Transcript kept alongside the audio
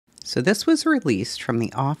So this was released from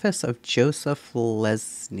the office of Joseph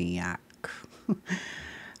Lesniak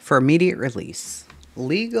for immediate release.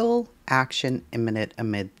 Legal action imminent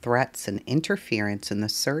amid threats and interference in the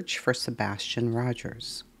search for Sebastian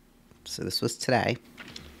Rogers. So this was today.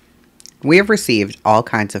 We have received all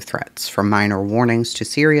kinds of threats, from minor warnings to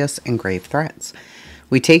serious and grave threats.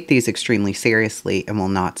 We take these extremely seriously and will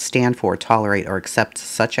not stand for, tolerate, or accept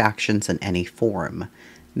such actions in any form.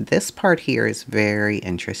 This part here is very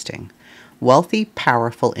interesting. Wealthy,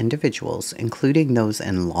 powerful individuals, including those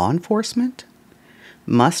in law enforcement,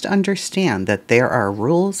 must understand that there are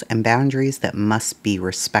rules and boundaries that must be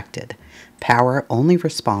respected. Power only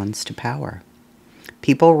responds to power.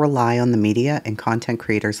 People rely on the media and content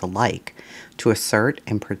creators alike to assert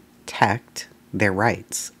and protect their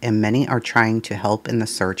rights, and many are trying to help in the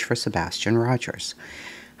search for Sebastian Rogers.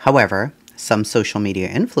 However, some social media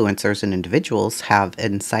influencers and individuals have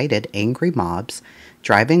incited angry mobs,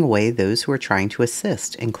 driving away those who are trying to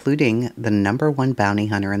assist, including the #1 bounty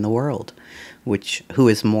hunter in the world, who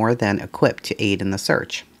is more than equipped to aid in the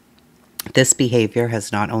search. This behavior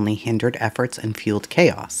has not only hindered efforts and fueled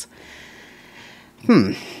chaos.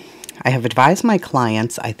 I have advised my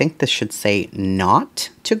clients, I think this should say not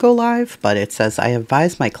to go live, but it says I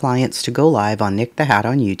advised my clients to go live on Nick the Hat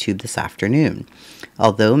on YouTube this afternoon.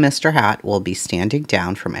 Although Mr. Hat will be standing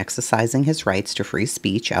down from exercising his rights to free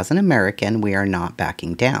speech as an American, we are not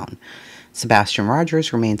backing down. Sebastian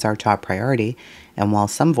Rogers remains our top priority, and while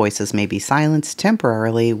some voices may be silenced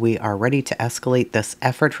temporarily, we are ready to escalate this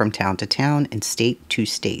effort from town to town and state to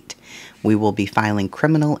state. We will be filing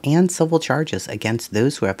criminal and civil charges against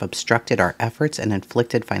those who have obstructed our efforts and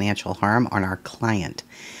inflicted financial harm on our client,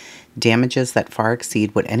 damages that far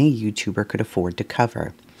exceed what any YouTuber could afford to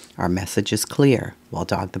cover. Our message is clear. While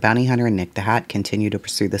Dog the Bounty Hunter and Nick the Hat continue to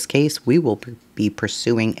pursue this case, we will be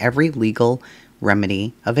pursuing every legal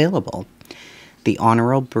remedy available. The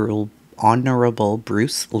Honorable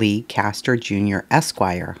Bruce Lee Castor Jr.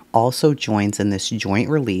 Esquire also joins in this joint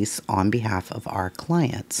release on behalf of our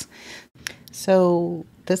clients. So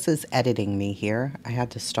this is editing me here. I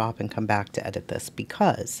had to stop and come back to edit this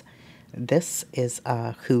because this is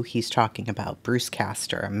who he's talking about. Bruce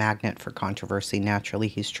Castor, a magnet for controversy. Naturally,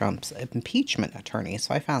 he's Trump's impeachment attorney.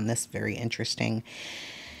 So I found this very interesting.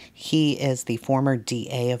 He is the former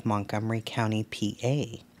DA of Montgomery County,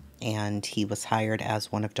 PA. And he was hired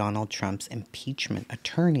as one of Donald Trump's impeachment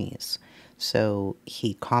attorneys. So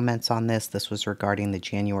he comments on this. This was regarding the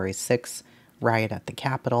January 6th riot at the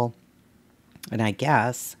Capitol. And I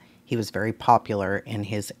guess he was very popular in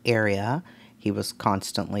his area. He was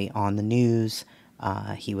constantly on the news.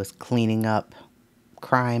 He was cleaning up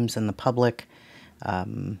crimes in the public.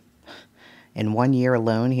 In 1 year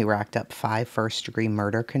alone, he racked up 5 first-degree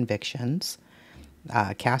murder convictions.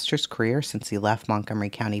 Castor's career since he left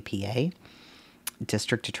Montgomery County, PA,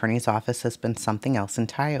 District Attorney's Office, has been something else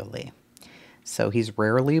entirely. So he's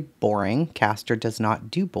rarely boring. Castor does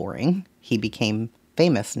not do boring. He became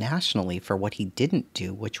famous nationally for what he didn't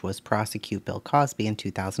do, which was prosecute Bill Cosby in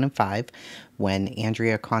 2005 when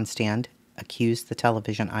Andrea Constand accused the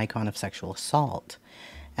television icon of sexual assault.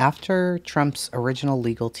 After Trump's original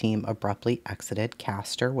legal team abruptly exited,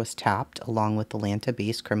 Castor was tapped along with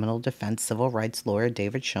Atlanta-based criminal defense civil rights lawyer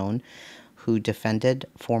David Schoen, who defended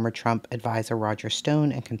former Trump advisor Roger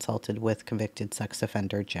Stone and consulted with convicted sex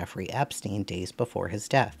offender Jeffrey Epstein days before his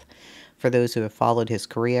death. For those who have followed his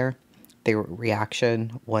career, their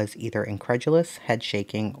reaction was either incredulous,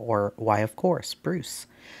 head-shaking, or, why, of course, Bruce.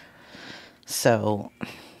 So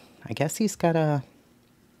I guess he's got a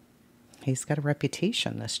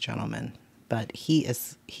reputation, this gentleman, but he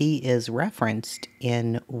is referenced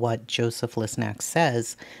in what Joseph Lesniak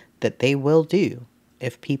says that they will do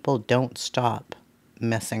if people don't stop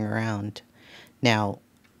messing around. Now,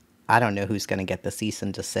 I don't know who's going to get the cease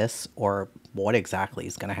and desist or what exactly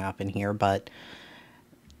is going to happen here, but,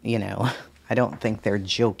 you know, I don't think they're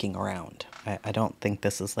joking around. I don't think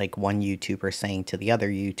this is like one YouTuber saying to the other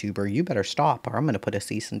YouTuber, you better stop or I'm going to put a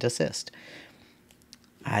cease and desist.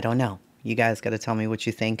 I don't know. You guys got to tell me what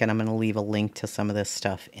you think, and I'm going to leave a link to some of this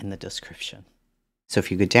stuff in the description. So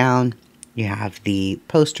if you go down, you have the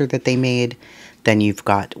poster that they made. Then you've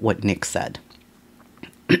got what Nick said.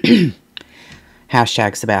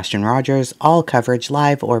 Hashtag Sebastian Rogers. All coverage,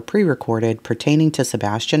 live or pre-recorded, pertaining to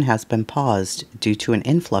Sebastian has been paused due to an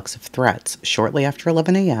influx of threats. Shortly after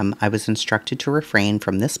 11 a.m., I was instructed to refrain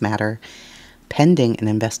from this matter pending an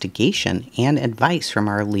investigation and advice from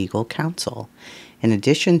our legal counsel, in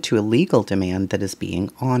addition to a legal demand that is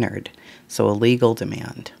being honored. So a legal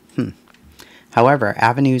demand. However,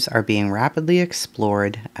 avenues are being rapidly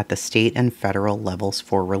explored at the state and federal levels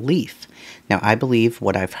for relief. Now, I believe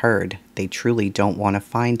what I've heard, they truly don't want to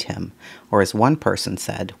find him. Or as one person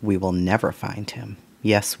said, we will never find him.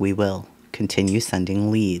 Yes, we will. Continue sending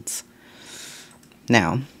leads.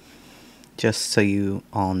 Now, just so you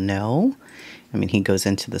all know, I mean, he goes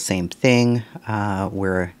into the same thing.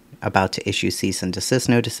 We're about to issue cease and desist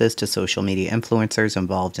notices to social media influencers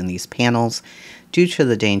involved in these panels due to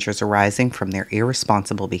the dangers arising from their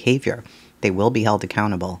irresponsible behavior. They will be held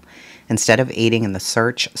accountable. Instead of aiding in the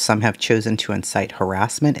search, some have chosen to incite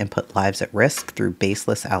harassment and put lives at risk through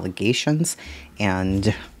baseless allegations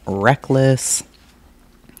and reckless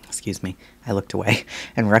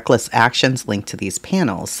actions linked to these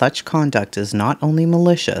panels. Such conduct is not only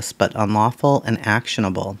malicious, but unlawful and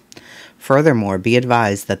actionable. Furthermore, be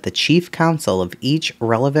advised that the chief counsel of each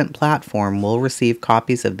relevant platform will receive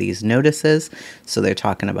copies of these notices. So they're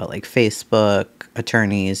talking about like Facebook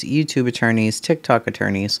attorneys, YouTube attorneys, TikTok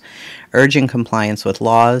attorneys, urging compliance with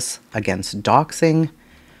laws against doxing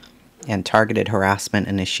and targeted harassment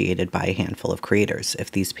initiated by a handful of creators.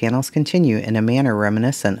 If these panels continue in a manner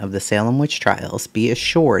reminiscent of the Salem witch trials, be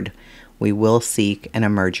assured we will seek an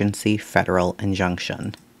emergency federal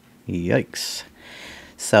injunction. Yikes.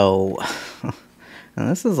 So,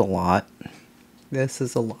 this is a lot. This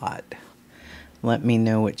is a lot. Let me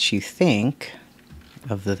know what you think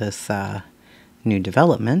of this new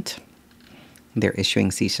development. They're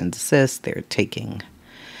issuing cease and desist. They're taking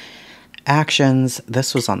actions.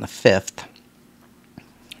 This was on the 5th.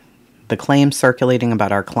 The claims circulating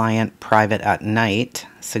about our client private at night,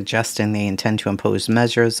 suggesting they intend to impose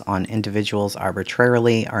measures on individuals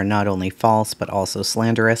arbitrarily, are not only false but also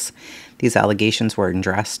slanderous. These allegations were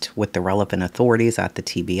addressed with the relevant authorities at the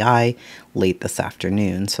TBI late this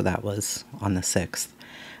afternoon, so that was on the 6th.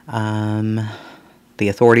 The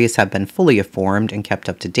authorities have been fully informed and kept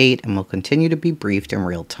up to date and will continue to be briefed in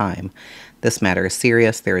real time. This matter is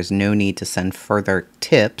serious. There is no need to send further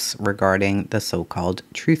tips regarding the so-called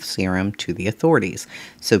truth serum to the authorities.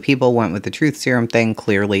 So people went with the truth serum thing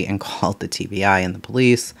clearly and called the TBI and the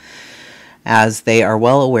police, as they are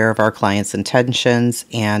well aware of our client's intentions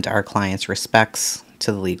and our client's respects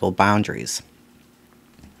to the legal boundaries.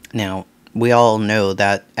 Now, we all know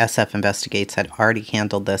that SF Investigates had already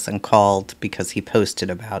handled this and called because he posted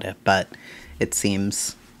about it, but it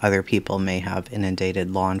seems other people may have inundated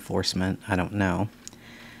law enforcement. I don't know.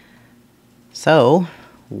 So,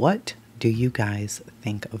 what do you guys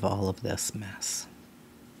think of all of this mess?